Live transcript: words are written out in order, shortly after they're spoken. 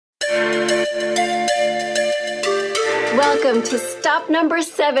Welcome to stop number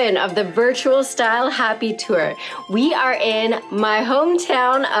 7 of the Virtual Style Happy Tour. We are in my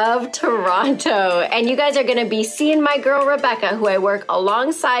hometown of Toronto, and you guys are gonna be seeing my girl Rebekah, who I work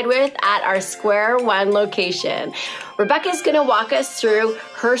alongside with at our Square One location. Rebekah's gonna walk us through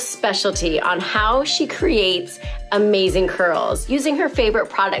her specialty on how she creates amazing curls using her favorite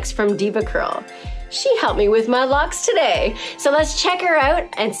products from Devacurl. She helped me with my locks today, so let's check her out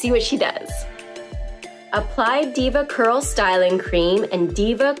and see what she does. Apply Devacurl Styling Cream and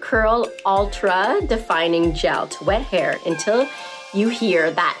Devacurl Ultra Defining Gel to wet hair until you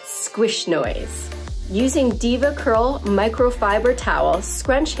hear that squish noise. Using Devacurl Microfiber Towel,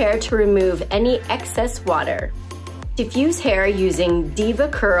 scrunch hair to remove any excess water. Diffuse hair using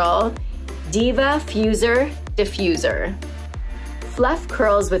Devacurl Devafuser Diffuser. Fluff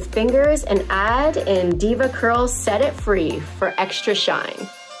curls with fingers and add in Devacurl Set It Free for extra shine.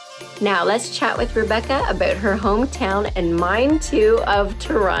 Now let's chat with Rebekah about her hometown and mine too of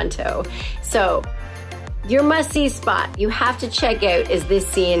Toronto. So your must-see spot you have to check out is this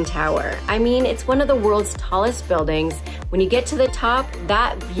CN Tower. I mean, it's one of the world's tallest buildings. When you get to the top,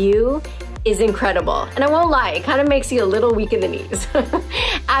 that view is incredible. And I won't lie, it kind of makes you a little weak in the knees.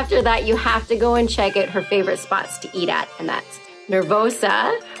 After that, you have to go and check out her favorite spots to eat at, and that's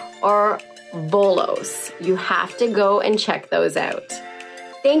Nervosa or Volos. You have to go and check those out.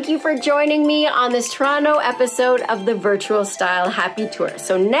 Thank you for joining me on this Toronto episode of the Virtual Style Happy Tour.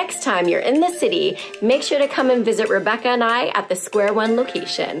 So next time you're in the city, make sure to come and visit Rebekah and I at the Square One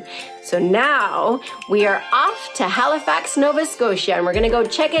location. So now we are off to Halifax, Nova Scotia, and we're gonna go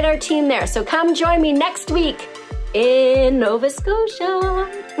check out our team there. So come join me next week in Nova Scotia.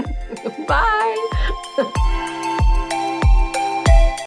 Bye.